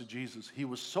reference to Jesus, he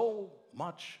was so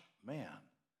much man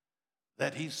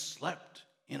that he slept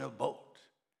in a boat.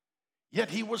 Yet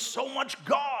he was so much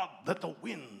God that the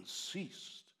winds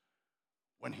ceased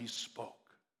when he spoke.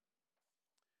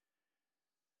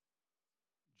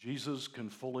 Jesus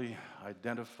can fully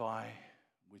identify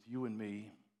with you and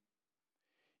me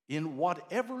in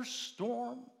whatever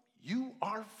storm you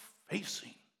are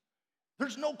facing.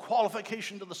 There's no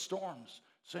qualification to the storms,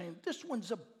 saying this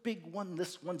one's a big one,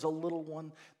 this one's a little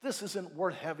one, this isn't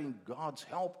worth having God's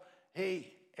help.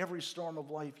 Hey, every storm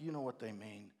of life, you know what they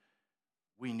mean.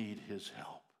 We need his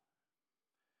help.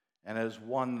 And as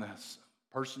one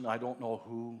person, I don't know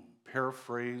who,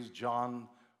 paraphrased John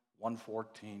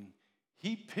 1:14,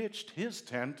 he pitched his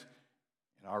tent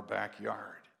in our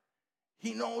backyard.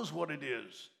 He knows what it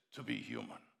is to be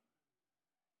human.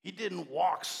 He didn't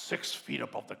walk 6 feet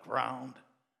above the ground.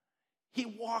 He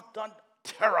walked on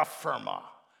terra firma,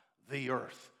 the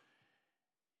earth.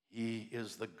 He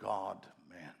is the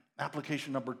God-man.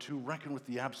 Application number 2, reckon with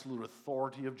the absolute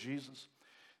authority of Jesus.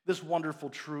 This wonderful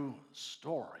true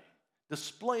story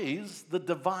displays the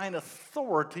divine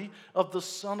authority of the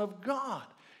Son of God.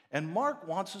 And Mark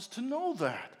wants us to know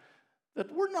that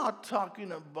we're not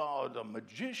talking about a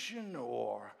magician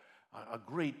or a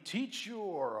great teacher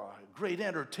or a great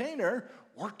entertainer.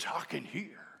 We're talking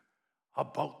here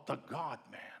about the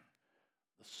God-man,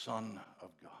 the Son of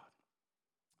God.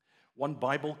 One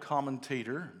Bible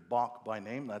commentator, Bach by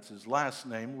name, that's his last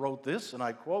name, wrote this, and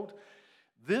I quote,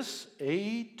 "This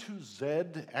A to Z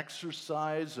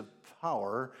exercise of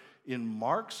power in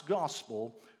Mark's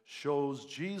gospel shows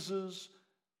Jesus'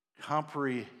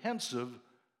 comprehensive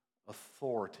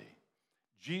authority.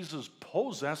 Jesus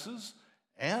possesses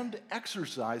and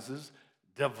exercises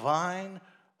divine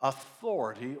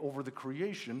authority over the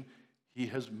creation he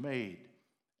has made.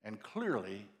 And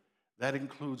clearly, that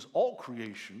includes all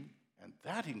creation, and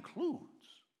that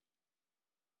includes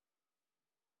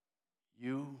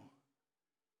you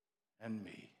and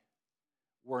me.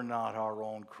 We're not our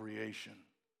own creation.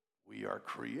 We are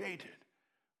created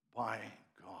by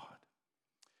God.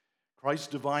 Christ's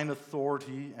divine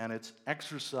authority and its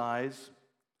exercise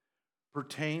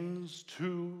pertains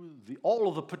to all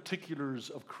of the particulars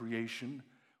of creation,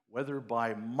 whether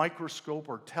by microscope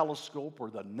or telescope or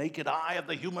the naked eye of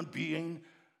the human being.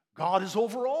 God is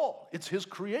over all. It's his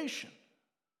creation.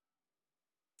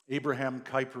 Abraham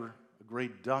Kuyper, a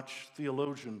great Dutch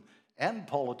theologian and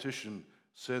politician,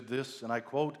 said this, and I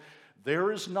quote,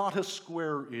 "There is not a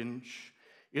square inch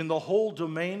in the whole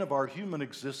domain of our human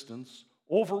existence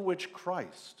over which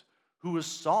Christ, who is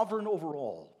sovereign over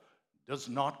all, does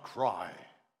not cry,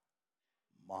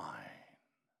 'Mine.'"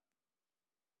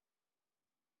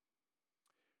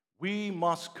 We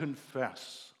must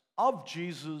confess of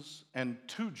Jesus and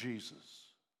to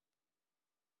Jesus,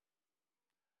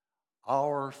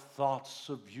 our thoughts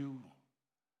of you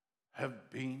have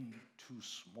been too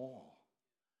small.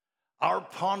 Our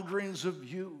ponderings of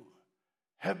you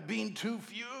have been too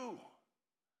few.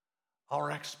 Our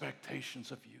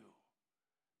expectations of you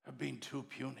have been too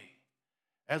puny.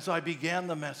 As I began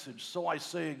the message, so I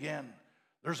say again,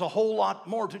 there's a whole lot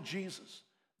more to Jesus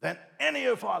than any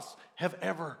of us have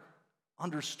ever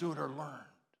understood or learned.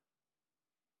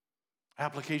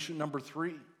 Application number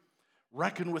 3,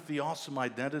 reckon with the awesome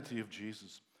identity of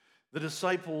Jesus. The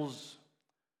disciples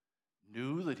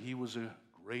knew that he was a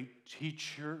great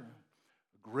teacher,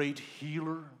 a great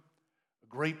healer, a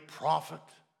great prophet,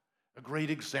 a great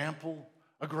example,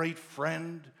 a great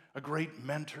friend, a great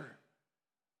mentor.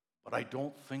 But I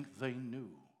don't think they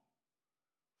knew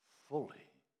fully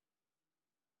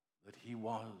that he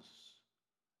was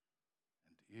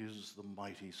and is the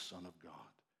mighty Son of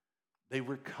God. They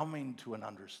were coming to an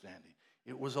understanding.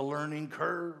 It was a learning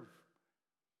curve.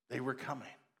 They were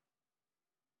coming.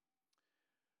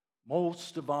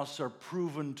 Most of us are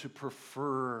proven to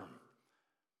prefer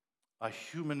a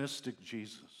humanistic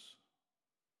Jesus,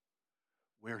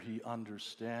 where he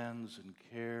understands and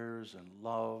cares and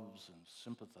loves and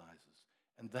sympathizes.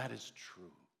 And that is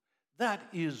true. That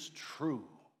is true.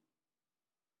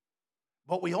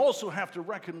 But we also have to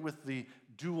reckon with the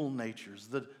dual natures,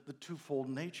 the twofold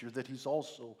nature, that he's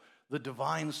also the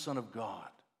divine Son of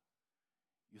God.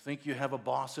 You think you have a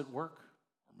boss at work?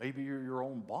 Or maybe you're your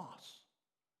own boss.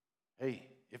 Hey,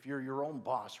 if you're your own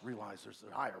boss, realize there's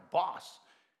a higher boss.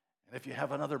 And if you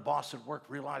have another boss at work,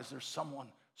 realize there's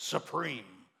someone supreme,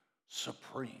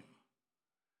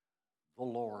 the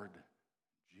Lord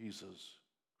Jesus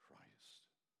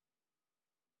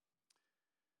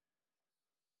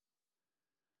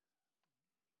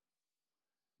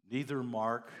Neither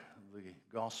Mark, the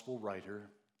gospel writer,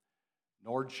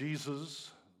 nor Jesus,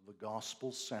 the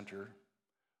gospel center,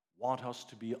 want us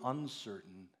to be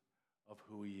uncertain of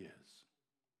who he is.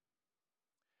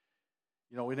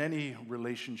 You know, in any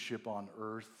relationship on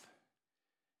earth,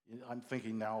 I'm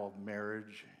thinking now of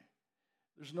marriage,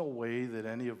 there's no way that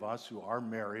any of us who are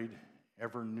married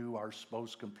ever knew our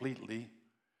spouse completely,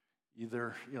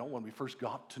 either, when we first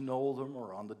got to know them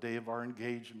or on the day of our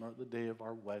engagement or the day of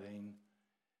our wedding.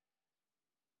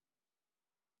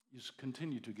 You just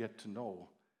continue to get to know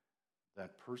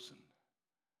that person.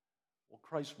 Well,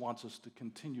 Christ wants us to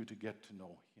continue to get to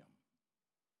know him.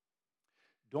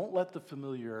 Don't let the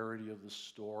familiarity of the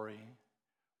story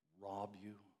rob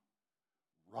you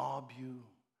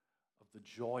of the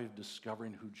joy of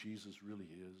discovering who Jesus really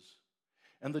is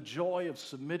and the joy of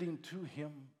submitting to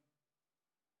him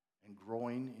and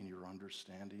growing in your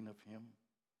understanding of him.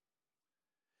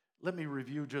 Let me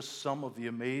review just some of the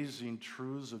amazing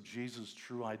truths of Jesus'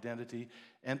 true identity.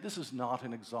 And this is not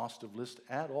an exhaustive list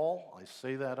at all. I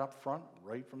say that up front,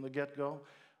 right from the get-go.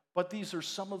 But these are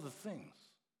some of the things.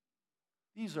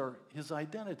 These are his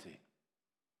identity.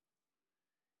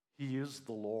 He is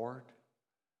the Lord,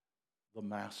 the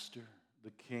Master,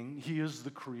 the King. He is the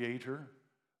Creator,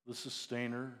 the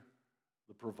Sustainer,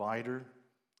 the Provider.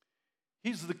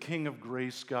 He's the King of gray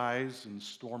skies and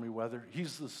stormy weather.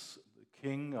 He's the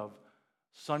King of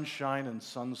sunshine and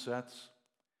sunsets.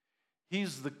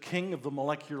 He's the king of the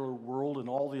molecular world and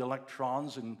all the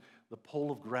electrons and the pull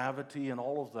of gravity and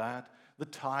all of that, the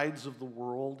tides of the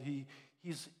world.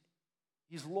 He's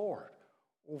Lord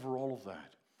over all of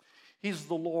that. He's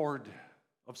the Lord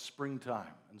of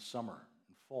springtime and summer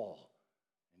and fall,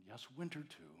 and yes, winter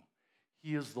too.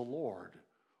 He is the Lord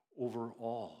over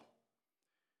all.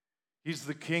 He's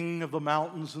the king of the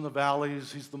mountains and the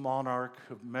valleys. He's the monarch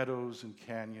of meadows and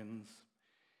canyons.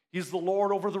 He's the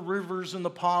Lord over the rivers and the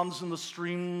ponds and the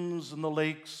streams and the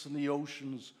lakes and the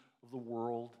oceans of the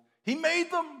world. He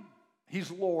made them. He's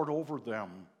Lord over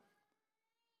them.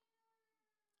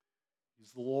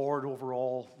 He's the Lord over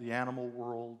all the animal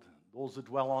world, those that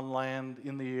dwell on land,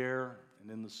 in the air,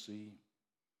 and in the sea.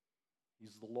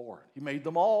 He's the Lord. He made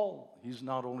them all. He's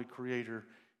not only creator,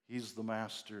 he's the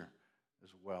master as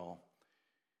well.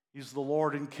 He's the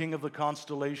Lord and King of the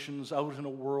constellations out in a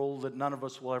world that none of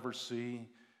us will ever see.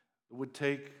 It would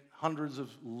take hundreds of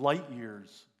light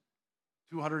years,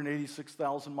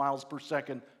 286,000 miles per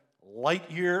second.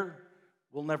 Light year,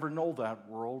 we'll never know that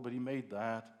world, but he made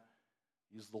that.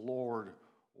 He's the Lord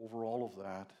over all of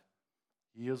that.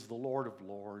 He is the Lord of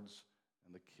lords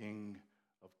and the King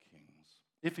of kings.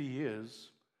 If he is,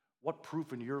 what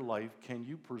proof in your life can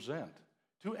you present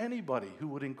to anybody who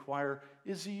would inquire,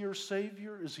 is he your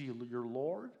Savior? Is he your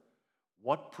Lord?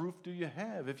 What proof do you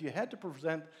have? If you had to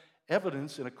present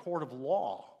evidence in a court of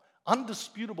law,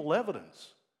 undisputable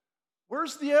evidence,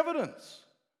 where's the evidence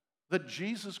that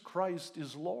Jesus Christ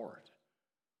is Lord?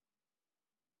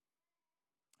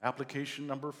 Application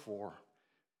number 4,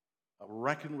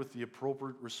 reckon with the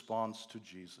appropriate response to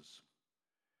Jesus.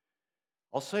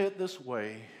 I'll say it this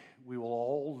way. We will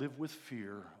all live with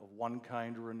fear of one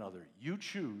kind or another. You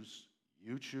choose,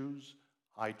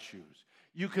 I choose.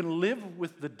 You can live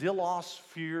with the Delos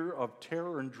fear of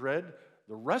terror and dread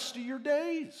the rest of your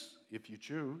days, if you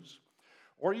choose.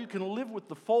 Or you can live with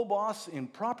the phobos in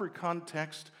proper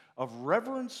context of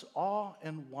reverence, awe,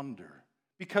 and wonder.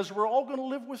 Because we're all going to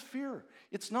live with fear.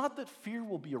 It's not that fear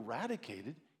will be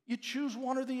eradicated. You choose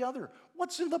one or the other.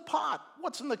 What's in the pot?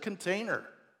 What's in the container?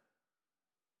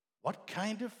 What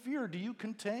kind of fear do you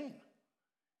contain?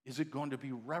 Is it going to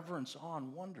be reverence, awe,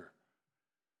 and wonder?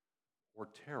 Or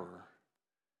terror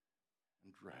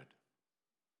and dread?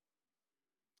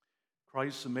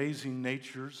 Christ's amazing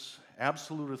natures,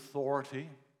 absolute authority,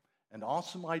 and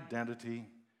awesome identity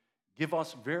give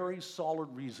us very solid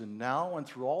reason now and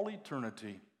through all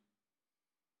eternity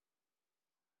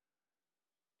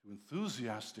to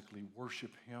enthusiastically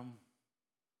worship him,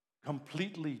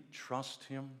 completely trust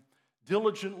him,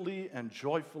 diligently and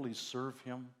joyfully serve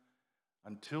him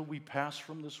until we pass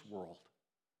from this world.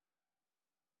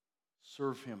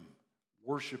 Serve him,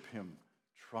 worship him,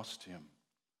 trust him.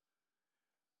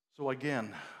 So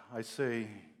again, I say,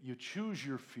 you choose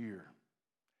your fear.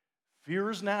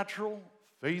 Fear is natural,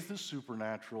 faith is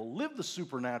supernatural. Live the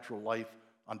supernatural life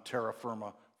on terra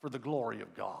firma for the glory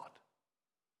of God.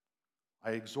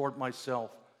 I exhort myself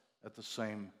at the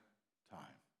same time.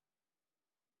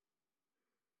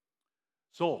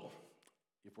 So,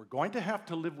 if we're going to have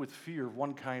to live with fear of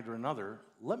one kind or another,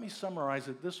 let me summarize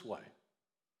it this way.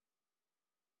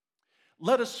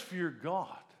 Let us fear God,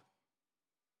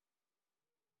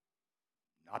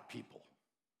 not people.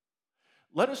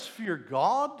 Let us fear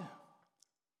God,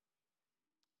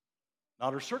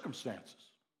 not our circumstances.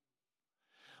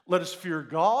 Let us fear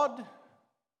God,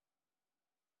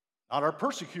 not our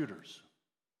persecutors.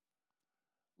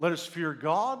 Let us fear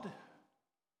God,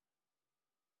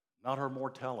 not our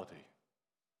mortality.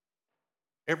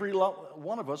 Every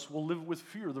one of us will live with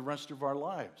fear the rest of our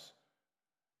lives.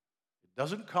 It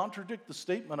doesn't contradict the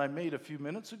statement I made a few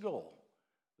minutes ago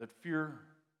that fear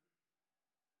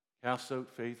casts out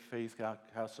faith, faith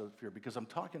casts out fear, because I'm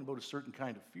talking about a certain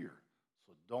kind of fear.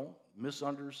 So don't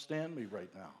misunderstand me right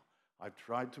now. I've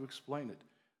tried to explain it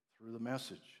through the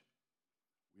message.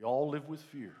 We all live with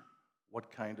fear.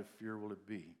 What kind of fear will it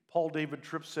be? Paul David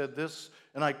Tripp said this,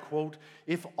 and I quote,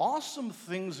 "If awesome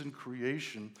things in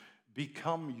creation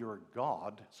become your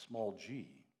God, small g,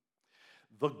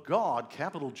 the God,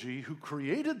 capital G, who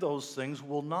created those things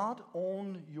will not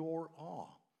own your awe.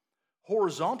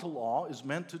 Horizontal awe is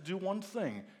meant to do one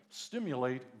thing,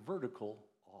 stimulate vertical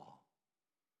awe.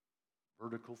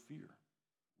 Vertical fear,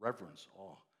 reverence,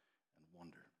 awe, and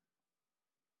wonder."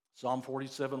 Psalm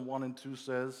 47, 1 and 2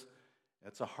 says,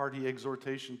 it's a hearty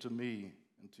exhortation to me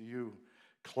and to you.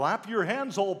 "Clap your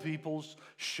hands, all peoples.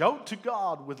 Shout to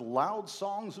God with loud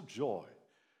songs of joy.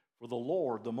 For the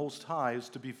Lord, the Most High, is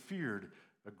to be feared,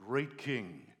 a great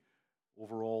King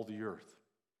over all the earth."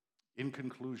 In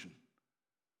conclusion,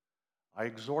 I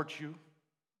exhort you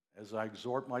as I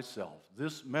exhort myself.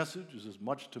 This message is as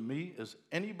much to me as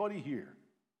anybody here.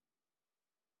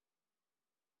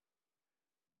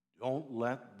 Don't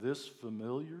let this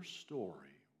familiar story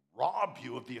rob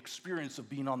you of the experience of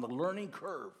being on the learning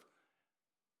curve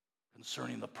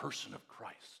concerning the person of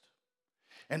Christ.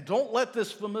 And don't let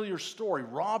this familiar story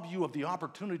rob you of the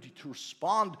opportunity to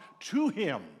respond to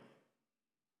Him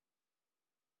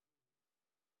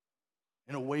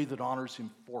in a way that honors Him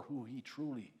for who He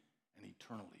truly and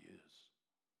eternally is.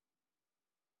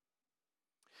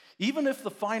 Even if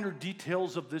the finer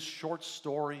details of this short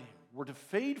story were to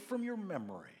fade from your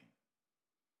memory,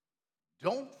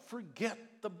 don't forget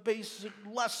the basic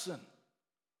lesson.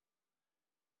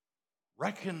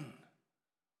 Reckon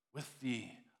with the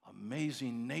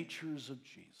amazing natures of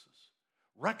Jesus.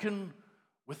 Reckon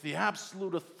with the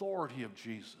absolute authority of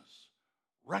Jesus.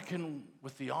 Reckon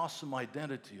with the awesome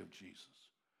identity of Jesus.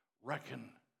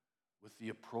 Reckon with the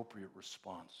appropriate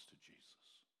response to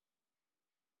Jesus.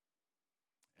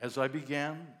 As I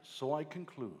began, so I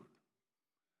conclude.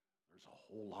 There's a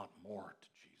whole lot more to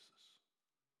Jesus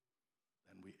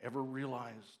than we ever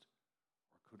realized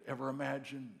or could ever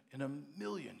imagine in a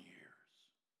million years.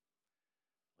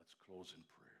 Let's close in prayer.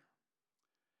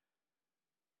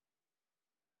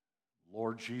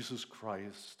 Lord Jesus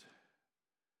Christ,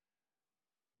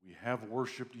 we have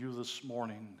worshiped you this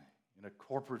morning in a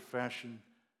corporate fashion.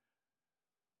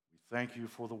 We thank you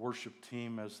for the worship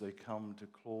team as they come to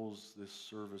close this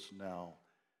service now.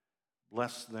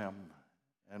 Bless them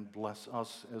and bless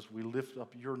us as we lift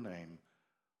up your name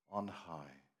on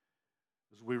high.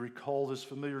 As we recall this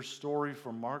familiar story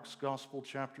from Mark's Gospel,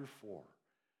 chapter 4,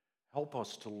 help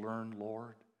us to learn,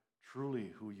 Lord, truly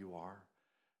who you are.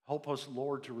 Help us,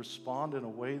 Lord, to respond in a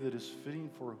way that is fitting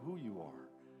for who you are.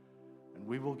 And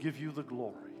we will give you the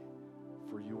glory,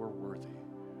 for you are worthy.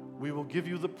 We will give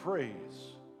you the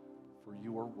praise, for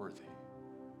you are worthy.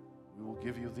 We will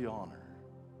give you the honor,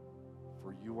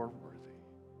 for you are worthy.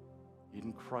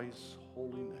 In Christ's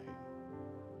holy name.